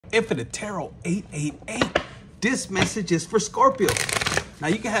Infinite Tarot 888. This message is for Scorpio. Now,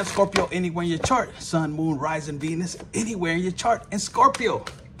 you can have Scorpio anywhere in your chart. Sun, Moon, Rising, Venus, anywhere in your chart. And Scorpio,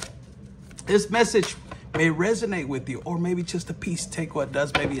 this message may resonate with you, or maybe just a piece. Take what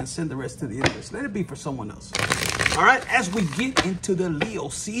does, maybe, and send the rest to the universe. Let it be for someone else. All right, as we get into the Leo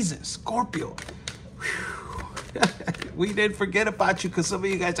season, Scorpio, we didn't forget about you, because some of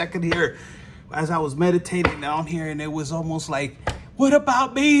you guys, I could hear as I was meditating down here, and it was almost like, what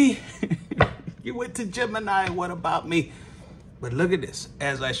about me? You went to Gemini, what about me? But look at this.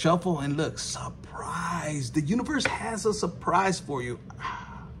 As I shuffle and look, surprise. The universe has a surprise for you.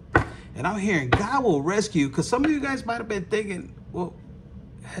 And I'm hearing God will rescue you, because some of you guys might have been thinking, well,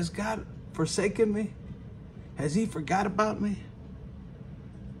 has God forsaken me? Has he forgot about me?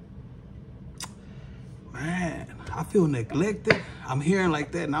 Man, I feel neglected. I'm hearing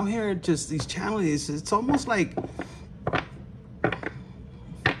like that. And I'm hearing just these channels. It's almost like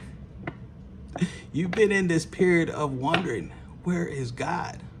you've been in this period of wondering, where is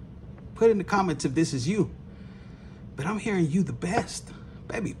God? Put in the comments if this is you. But I'm hearing you the best.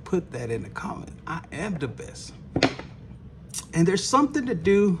 Baby, put that in the comment. I am the best. And there's something to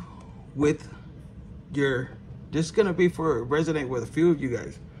do with your, this is going to be for resonate with a few of you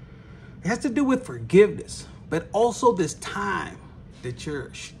guys. It has to do with forgiveness, but also this time that you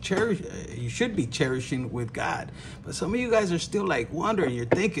should be cherishing with God. But some of you guys are still like wondering, you're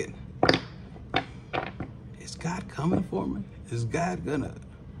thinking, is God coming for me? Is God gonna,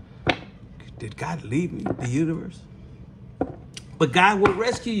 did God leave me, the universe? But God will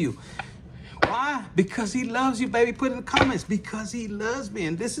rescue you. Why? Because he loves you, baby. Put in the comments, because he loves me.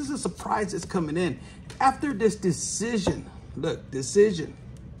 And this is a surprise that's coming in. After this decision, look, decision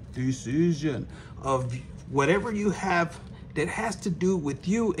of whatever you have that has to do with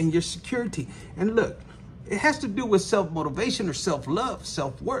you and your security. And look, it has to do with self-motivation or self-love,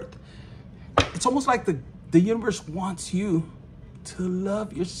 self-worth. It's almost like the universe wants you to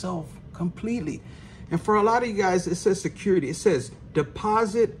love yourself completely. And for a lot of you guys, it says security. It says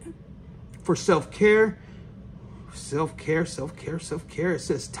deposit for self-care, self-care, self-care, self-care. It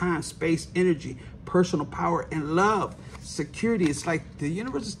says time, space, energy, personal power, and love. Security. It's like the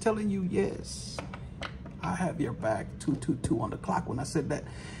universe is telling you, yes, I have your back. 222 on the clock when I said that.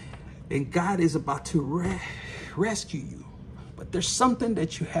 And God is about to rescue you. But there's something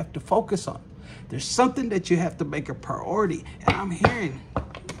that you have to focus on. There's something that you have to make a priority. And I'm hearing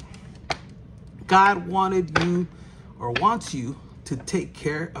God wanted you, or wants you, to take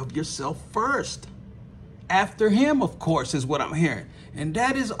care of yourself first. After him, of course, is what I'm hearing. And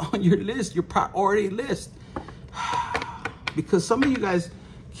that is on your list, your priority list. Because some of you guys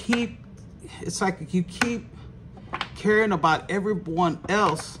it's like you keep caring about everyone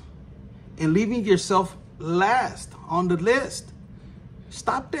else and leaving yourself last on the list.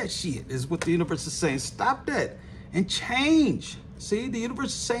 Stop that shit, is what the universe is saying. Stop that and change. See, the universe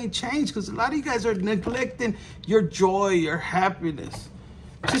is saying change, because a lot of you guys are neglecting your joy, your happiness,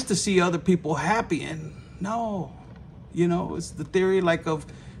 just to see other people happy. And no, you know, it's the theory like of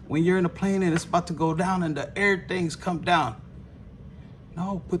when you're in a plane and it's about to go down and the air things come down.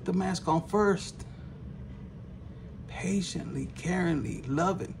 No, put the mask on first. Patiently, caringly,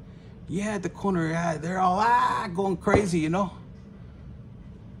 loving. Yeah, at the corner of your eye, they're all going crazy, you know.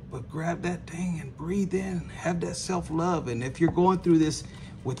 But grab that thing and breathe in. Have that self-love. And if you're going through this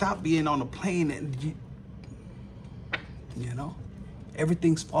without being on a plane and you know,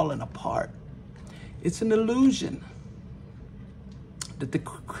 everything's falling apart, it's an illusion that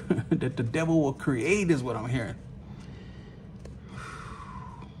the devil will create, is what I'm hearing.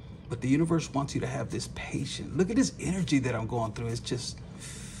 But the universe wants you to have this patience. Look at this energy that I'm going through. It's just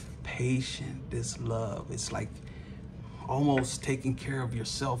patient, this love. It's like almost taking care of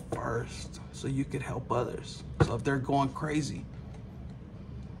yourself first so you could help others. So if they're going crazy,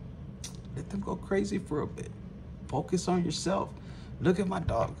 let them go crazy for a bit. Focus on yourself. Look at my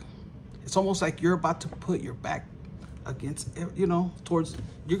dog. It's almost like you're about to put your back against, you know, towards,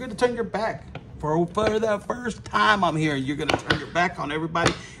 you're going to turn your back for the first time. I'm hearing you're going to turn your back on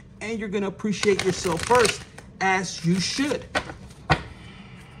everybody, and you're going to appreciate yourself first, as you should.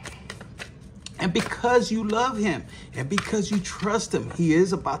 And because you love him and because you trust him, he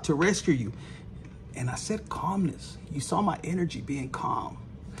is about to rescue you. And I said calmness. You saw my energy being calm.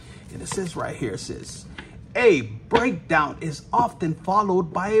 And it says right here, it says, a breakdown is often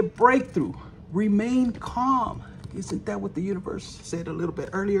followed by a breakthrough. Remain calm. Isn't that what the universe said a little bit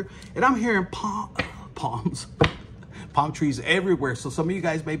earlier? And I'm hearing palm trees everywhere. So some of you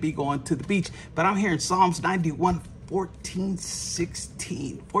guys may be going to the beach, but I'm hearing Psalms 91, 14,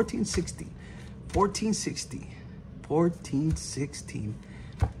 16, 14, 16. 1460, 1416.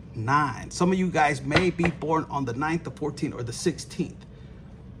 9. Some of you guys may be born on the 9th, the 14th, or the 16th.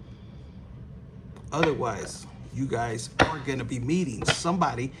 Otherwise, you guys are going to be meeting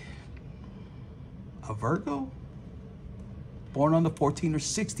somebody, a Virgo, born on the 14th or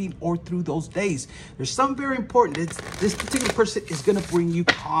 16th, or through those days. There's something very important. This particular person is going to bring you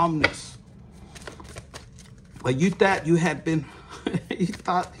calmness. Like you thought you had been, you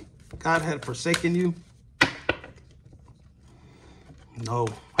thought God had forsaken you. No,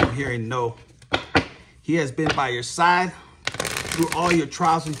 I'm hearing no. He has been by your side through all your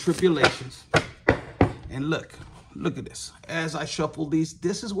trials and tribulations. And look at this. As I shuffle these,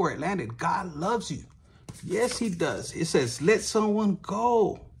 this is where it landed. God loves you. Yes, he does. It says, let someone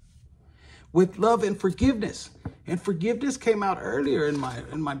go with love and forgiveness. And forgiveness came out earlier in my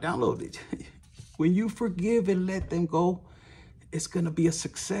download. When you forgive and let them go, it's going to be a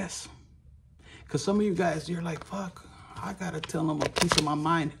success. Because some of you guys, you're like, fuck, I got to tell them a piece of my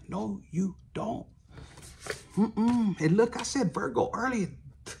mind. No, you don't. And look, I said Virgo earlier.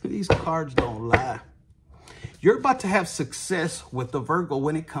 These cards don't lie. You're about to have success with the Virgo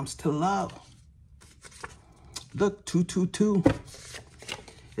when it comes to love. Look, 222.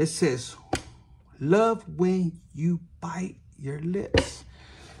 It says, love when you bite your lips.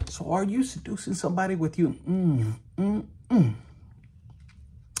 So are you seducing somebody with you?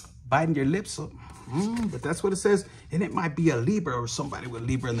 Biting your lips? But that's what it says. And it might be a Libra or somebody with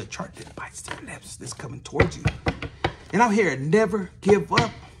Libra in the chart that bites their lips. That's coming towards you. And I'm here, never give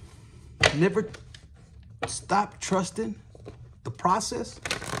up. Never stop trusting the process.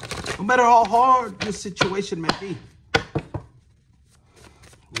 No matter how hard the situation may be.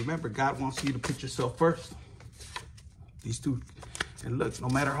 Remember, God wants you to put yourself first. These two. And look, no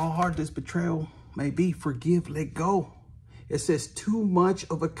matter how hard this betrayal may be, forgive, let go. It says, too much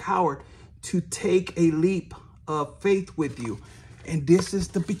of a coward to take a leap of faith with you. And this is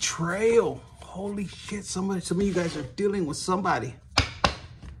the betrayal. Holy shit, some of you guys are dealing with somebody.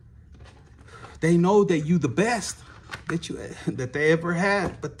 They know that you the best that they ever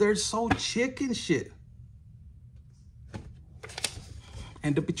had, but they're so chicken shit.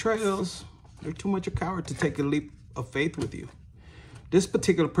 And the betrayals, they're too much a coward to take a leap of faith with you. This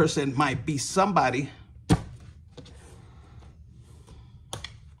particular person might be somebody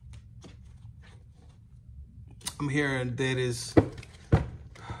I'm hearing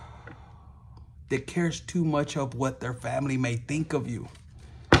that cares too much of what their family may think of you.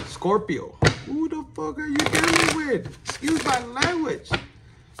 Scorpio, who the fuck are you dealing with? Excuse my language.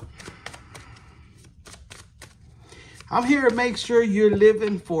 I'm here to make sure you're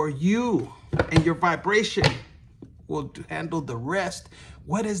living for you and your vibration will handle the rest.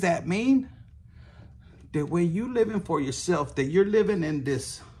 What does that mean? That when you living for yourself, that you're living in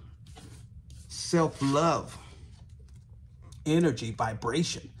this self-love energy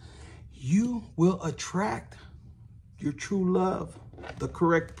vibration, you will attract your true love, the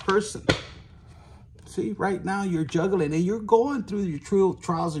correct person. See, right now you're juggling and you're going through your true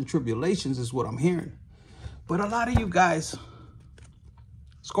trials and tribulations is what I'm hearing. But a lot of you guys,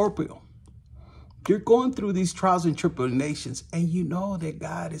 Scorpio, you're going through these trials and tribulations and you know that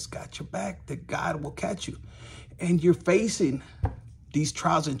God has got your back, that God will catch you. And you're facing these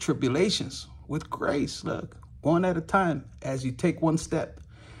trials and tribulations with grace. Look, one at a time as you take one step.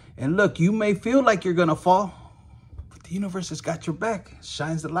 And look, you may feel like you're going to fall, but the universe has got your back. It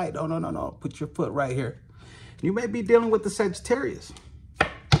shines the light. Oh, no. Put your foot right here. You may be dealing with the Sagittarius.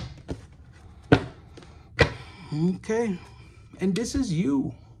 Okay. And this is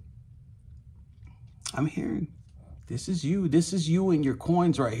you. I'm hearing this is you. This is you and your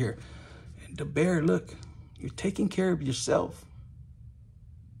coins right here. And the bear, look, you're taking care of yourself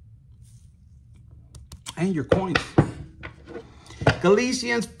and your coins.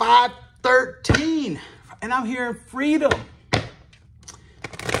 Galatians 5:13. And I'm hearing freedom.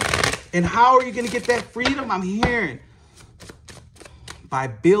 And how are you going to get that freedom? I'm hearing by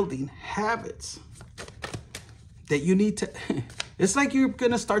building habits that you need to. It's like you're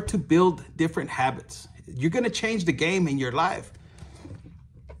going to start to build different habits. You're going to change the game in your life.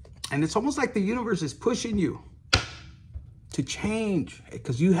 And it's almost like the universe is pushing you to change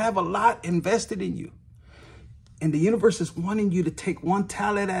because you have a lot invested in you. And the universe is wanting you to take one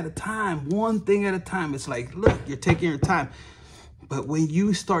talent at a time, one thing at a time. It's like, look, you're taking your time. But when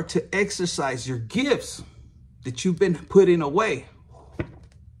you start to exercise your gifts that you've been putting away,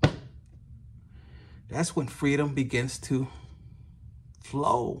 that's when freedom begins to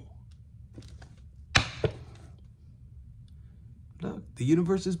flow. Look, the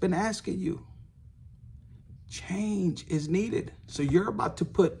universe has been asking you. Change is needed. So you're about to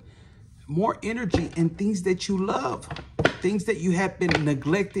put more energy in things that you love. things that you have been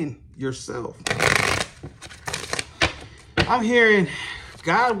neglecting yourself. I'm hearing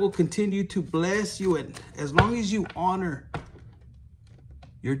God will continue to bless you, and as long as you honor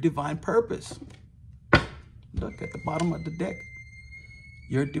your divine purpose. Look at the bottom of the deck.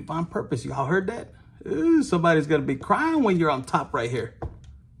 Your divine purpose. Y'all heard that? Ooh, somebody's going to be crying when you're on top right here.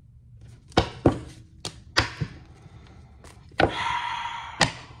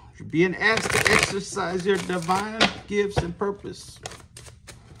 You're being asked to exercise your divine gifts and purpose.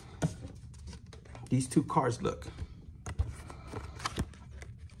 These two cards, look.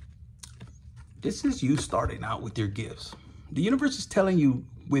 This is you starting out with your gifts. The universe is telling you,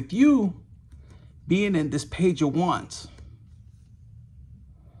 with you being in this Page of Wands,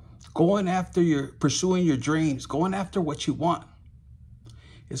 going after pursuing your dreams, going after what you want,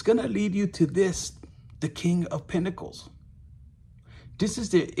 it's going to lead you to this, the King of Pentacles. This is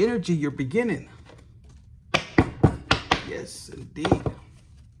the energy you're beginning. Yes, indeed.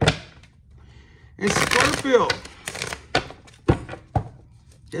 And Scorpio.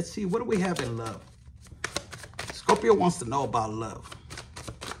 Let's see, what do we have in love? Scorpio wants to know about love.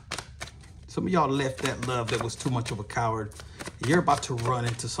 Some of y'all left that love that was too much of a coward. You're about to run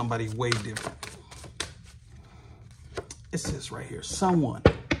into somebody way different. It says right here, someone.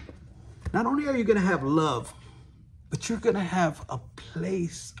 Not only are you going to have love, but you're going to have a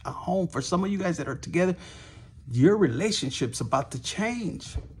place, a home. For some of you guys that are together, your relationship's about to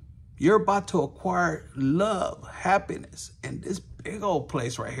change. You're about to acquire love, happiness, and this big old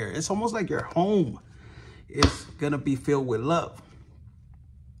place right here. It's almost like your home is going to be filled with love.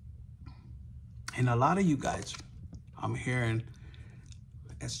 And a lot of you guys, I'm hearing,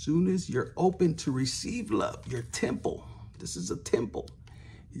 as soon as you're open to receive love, your temple, this is a temple,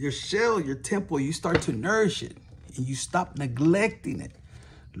 your shell, your temple, you start to nourish it and you stop neglecting it.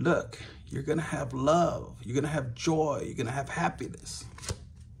 Look, you're going to have love. You're going to have joy. You're going to have happiness.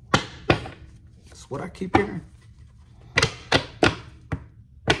 That's what I keep hearing.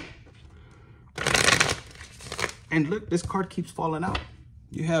 And look, this card keeps falling out.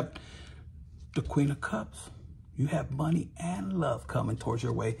 You have the Queen of Cups. You have money and love coming towards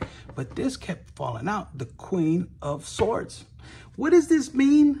your way. But this kept falling out, the Queen of Swords. What does this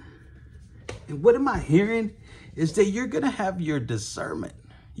mean? And what am I hearing? Is that you're going to have your discernment.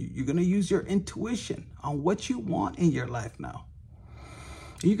 You're going to use your intuition on what you want in your life now.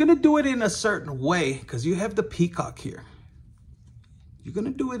 You're going to do it in a certain way because you have the peacock here. You're going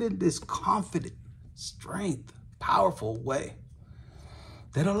to do it in this confident, strength, powerful way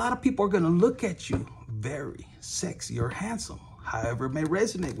that a lot of people are going to look at you very sexy or handsome, however it may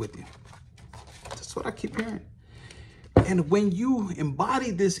resonate with you. That's what I keep hearing. And when you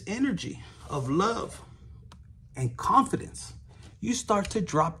embody this energy of love and confidence, you start to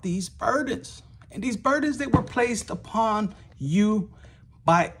drop these burdens. And these burdens that were placed upon you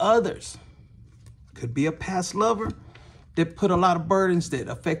by others. Could be a past lover that put a lot of burdens that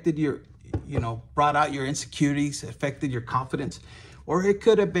affected your, brought out your insecurities, affected your confidence. Or it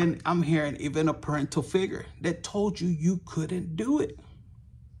could have been, I'm hearing, even a parental figure that told you you couldn't do it.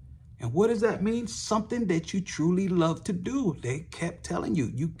 And what does that mean? Something that you truly love to do. They kept telling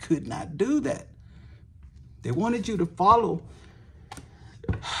you, you could not do that. They wanted you to follow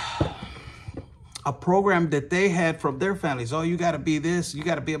a program that they had from their families. Oh, you got to be this. You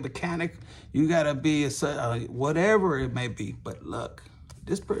got to be a mechanic. You got to be whatever it may be. But look,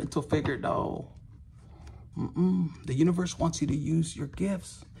 this parental figure, no. The universe wants you to use your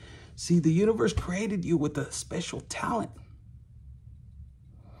gifts. See, the universe created you with a special talent.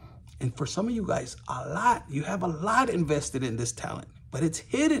 And for some of you guys, you have a lot invested in this talent, but it's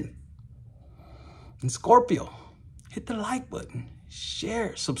hidden. And Scorpio, hit the like button,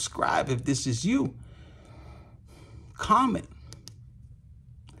 share, subscribe if this is you. Comment.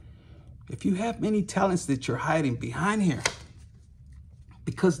 If you have many talents that you're hiding behind here,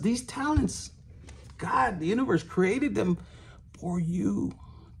 because these talents, God, the universe created them for you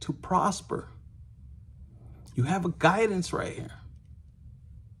to prosper. You have a guidance right here.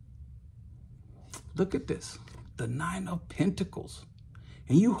 Look at this, the Nine of Pentacles.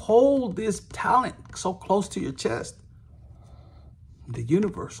 And you hold this talent so close to your chest. The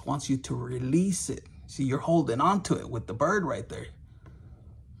universe wants you to release it. See, you're holding on to it with the bird right there.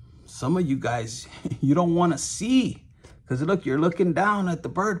 Some of you guys, you don't want to see. Because look, you're looking down at the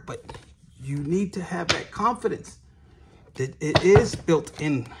bird, but you need to have that confidence that it is built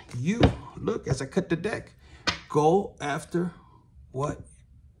in you. Look, as I cut the deck, go after what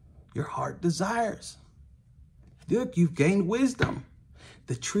your heart desires. Look, you've gained wisdom.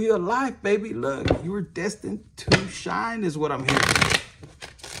 The tree of life, baby, look, you were destined to shine is what I'm hearing.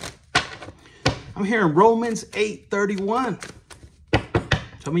 I'm hearing Romans 8:31.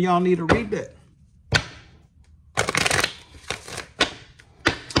 Some of y'all need to read that.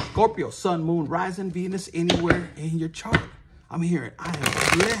 Scorpio, sun, moon, rising, Venus, anywhere in your chart. I'm hearing, I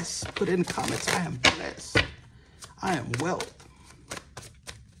am blessed. Put it in the comments, I am blessed. I am wealth.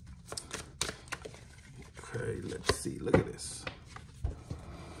 Okay, let's see. Look at this.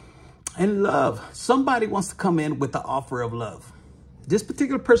 And love. Somebody wants to come in with the offer of love. This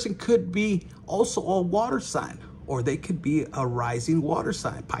particular person could be also a water sign, or they could be a rising water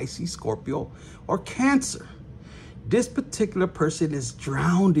sign, Pisces, Scorpio, or Cancer. This particular person is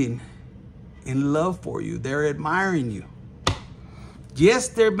drowning in love for you. They're admiring you. Yes,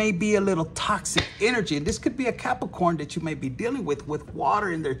 there may be a little toxic energy, and this could be a Capricorn that you may be dealing with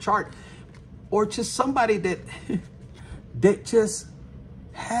water in their chart, or just somebody that, that just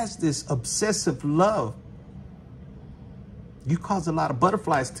has this obsessive love. You cause a lot of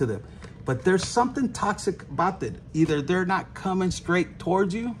butterflies to them, but there's something toxic about that. Either they're not coming straight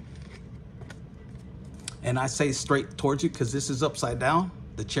towards you, and I say straight towards you because this is upside down,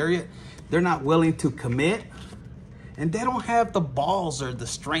 the Chariot. They're not willing to commit, and they don't have the balls or the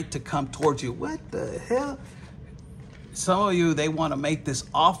strength to come towards you. What the hell? Some of you, they want to make this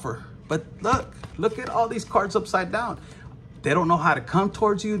offer, but look at all these cards upside down. They don't know how to come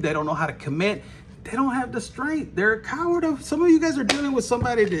towards you. They don't know how to commit. They don't have the strength. They're a coward. Some of you guys are dealing with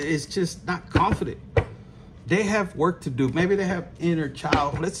somebody that is just not confident. They have work to do. Maybe they have inner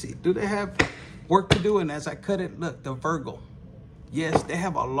child. Let's see. Do they have work to do? And as I cut it, look, the Virgo. Yes, they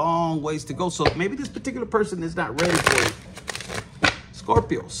have a long ways to go. So maybe this particular person is not ready for you.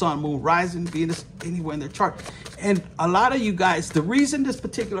 Scorpio, sun, moon, rising, Venus, anywhere in their chart. And a lot of you guys, the reason this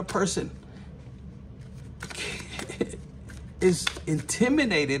particular person is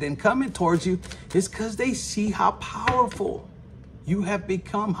intimidated and coming towards you is because they see how powerful you have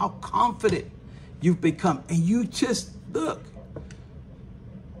become, how confident you've become. And you just, look,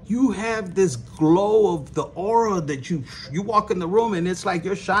 you have this glow of the aura that you walk in the room and it's like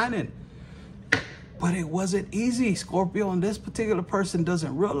you're shining. But it wasn't easy, Scorpio, and this particular person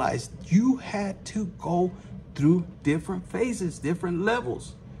doesn't realize you had to go through different phases, different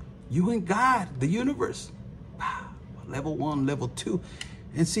levels. You and God, the universe. Level 1, level 2.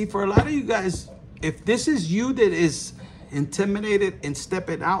 And see, for a lot of you guys, if this is you that is intimidated and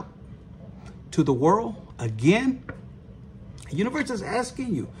stepping out to the world again, the universe is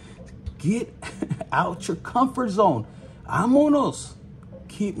asking you, get out your comfort zone. Vámonos.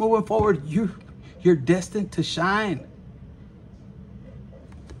 Keep moving forward. You're destined to shine.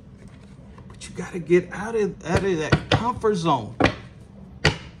 But you got to get out of that comfort zone.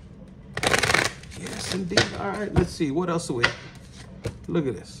 Yes, indeed. All right, let's see. What else do we have? Look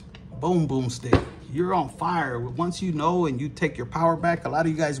at this. Boom, boom, stick. You're on fire. Once you know and you take your power back, a lot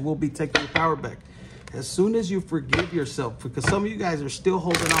of you guys will be taking your power back. As soon as you forgive yourself, because some of you guys are still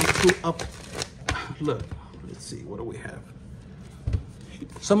holding on to up. Look, let's see. What do we have?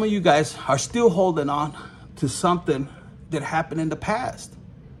 Some of you guys are still holding on to something that happened in the past.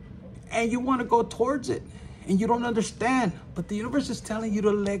 And you want to go towards it. And you don't understand. But the universe is telling you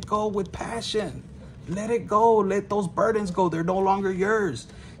to let go with passion. Let it go. Let those burdens go. They're no longer yours.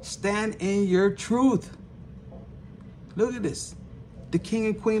 Stand in your truth. Look at this. The King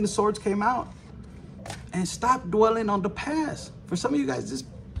and Queen of Swords came out. And stop dwelling on the past. For some of you guys, this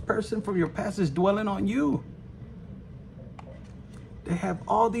person from your past is dwelling on you. They have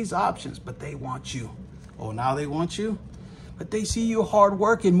all these options, but they want you. Oh, now they want you? But they see you hard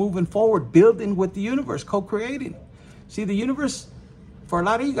working, moving forward, building with the universe, co-creating. See, the universe, for a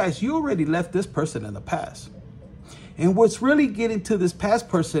lot of you guys, you already left this person in the past. And what's really getting to this past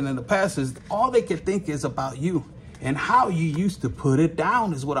person in the past is all they can think is about you and how you used to put it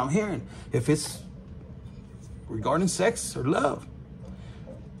down is what I'm hearing. If it's regarding sex or love.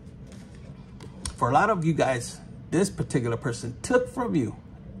 For a lot of you guys, this particular person took from you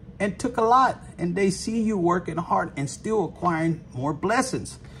and took a lot, and they see you working hard and still acquiring more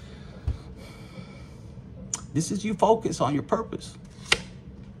blessings. This is you focus on your purpose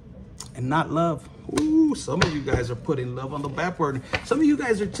and not love. Ooh, some of you guys are putting love on the back burner. Some of you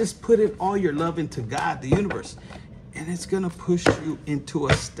guys are just putting all your love into God, the universe, and it's going to push you into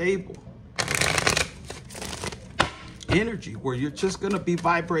a stable energy where you're just going to be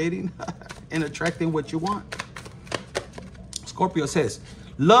vibrating and attracting what you want. Scorpio says,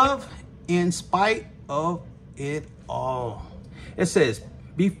 love in spite of it all. It says,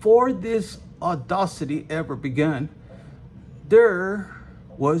 before this audacity ever begun, there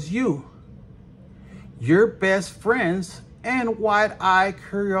was you, your best friends, and wide-eyed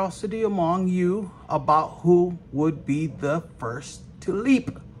curiosity among you about who would be the first to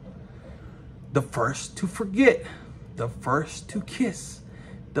leap. the first to forget, the first to kiss,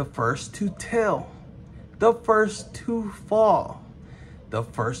 the first to tell, the first to fall, the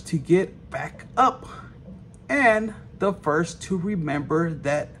first to get back up, and the first to remember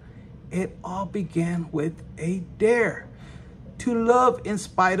that it all began with a dare to love in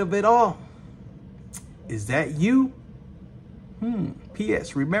spite of it all. Is that you?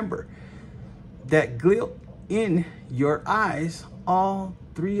 P.S. Remember that glint in your eyes, all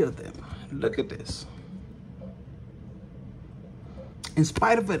three of them. Look at this. In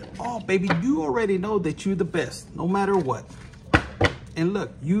spite of it all, baby, you already know that you're the best, no matter what. And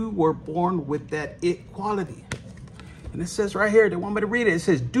look, you were born with that it quality. And it says right here, they want me to read it. It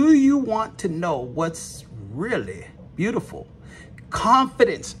says, do you want to know what's really beautiful?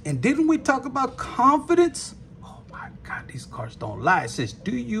 Confidence. And didn't we talk about confidence? Oh my God, these cards don't lie. It says,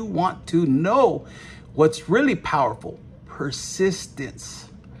 do you want to know what's really powerful? Persistence.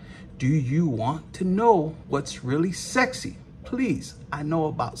 Do you want to know what's really sexy? Please, I know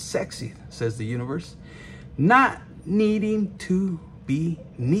about sexy, says the universe. Not needing to be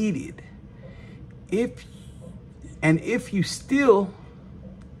needed. If you still,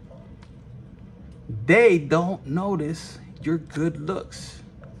 they don't notice your good looks,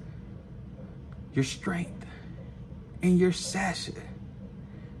 your strength, and your sassy.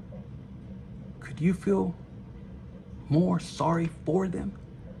 Could you feel more sorry for them?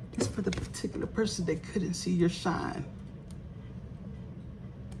 It's for the particular person that couldn't see your shine.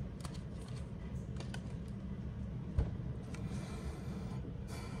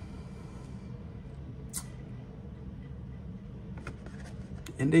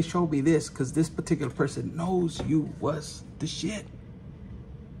 And they showed me this because this particular person knows you was the shit.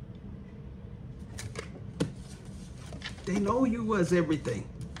 They know you was everything.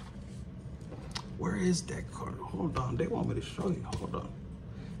 Where is that card? Hold on. They want me to show you. Hold on.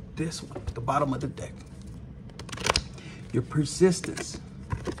 This one, the bottom of the deck. Your persistence.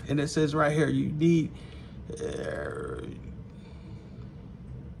 And it says right here, you need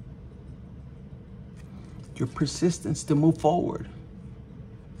your persistence to move forward.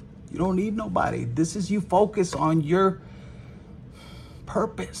 You don't need nobody. This is you focus on your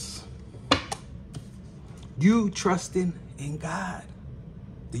purpose. You trusting in God,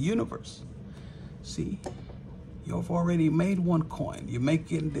 the universe. See, you've already made one coin. You're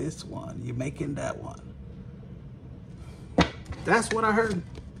making this one. You're making that one. That's what I heard.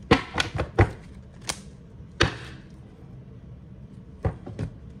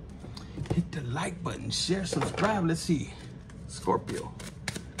 Hit the like button, share, subscribe. Let's see. Scorpio.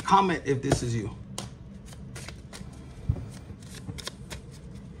 Comment if this is you.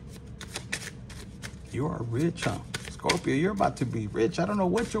 You are rich, huh? Scorpio, you're about to be rich. I don't know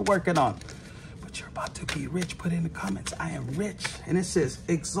what you're working on, but you're about to be rich. Put in the comments, I am rich. And it says,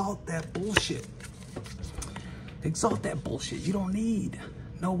 exalt that bullshit. Exalt that bullshit. You don't need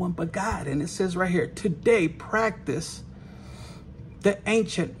no one but God. And it says right here, today practice the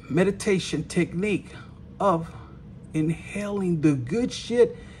ancient meditation technique of inhaling the good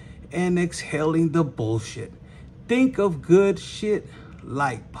shit and exhaling the bullshit. Think of good shit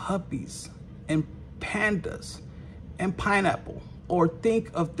like puppies and pandas and pineapple, or think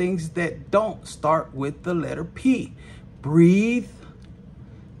of things that don't start with the letter P. Breathe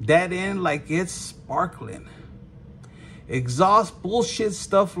that in like it's sparkling. Exhaust bullshit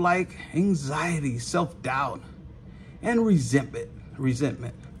stuff like anxiety, self-doubt, and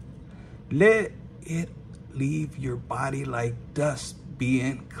resentment. Let it leave your body like dust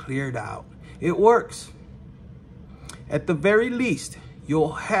being cleared out. It works. At the very least,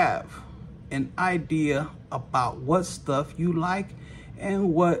 you'll have an idea about what stuff you like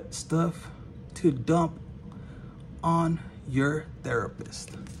and what stuff to dump on your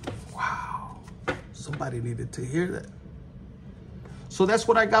therapist. Wow. Somebody needed to hear that. So that's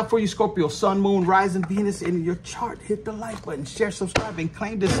what I got for you, Scorpio. Sun, Moon, Rising, Venus in your chart. Hit the like button, share, subscribe, and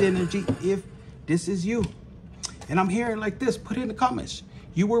claim this energy if this is you. And I'm hearing like this. Put it in the comments.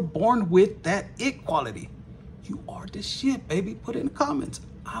 You were born with that it quality. You are the shit, baby. Put it in the comments.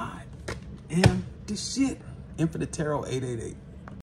 I am the shit. Infinite Tarot 888.